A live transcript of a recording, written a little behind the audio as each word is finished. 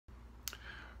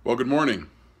Well, good morning.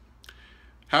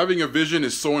 Having a vision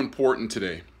is so important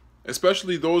today,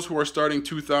 especially those who are starting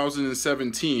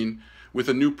 2017 with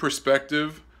a new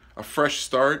perspective, a fresh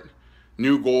start,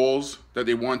 new goals that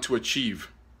they want to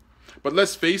achieve. But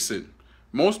let's face it,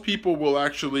 most people will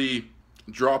actually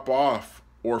drop off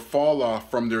or fall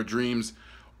off from their dreams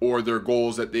or their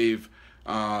goals that they've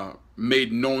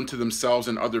made known to themselves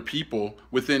and other people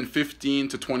within 15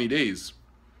 to 20 days.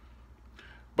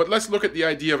 But let's look at the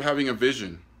idea of having a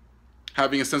vision,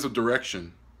 having a sense of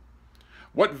direction.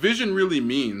 What vision really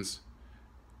means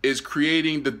is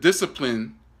creating the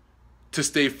discipline to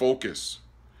stay focused,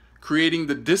 creating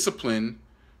the discipline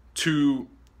to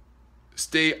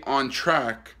stay on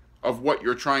track of what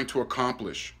you're trying to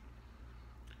accomplish.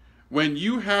 When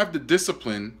you have the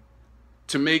discipline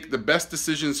to make the best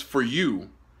decisions for you,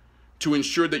 to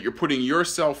ensure that you're putting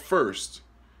yourself first,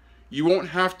 you won't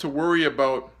have to worry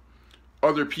about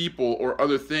other people or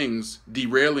other things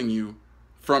derailing you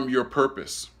from your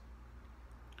purpose.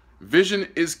 Vision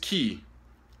is key,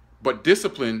 but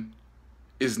discipline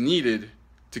is needed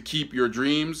to keep your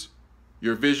dreams,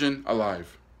 your vision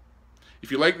alive. If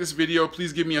you like this video,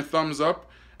 please give me a thumbs up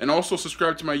and also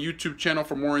subscribe to my YouTube channel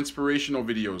for more inspirational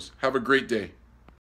videos. Have a great day.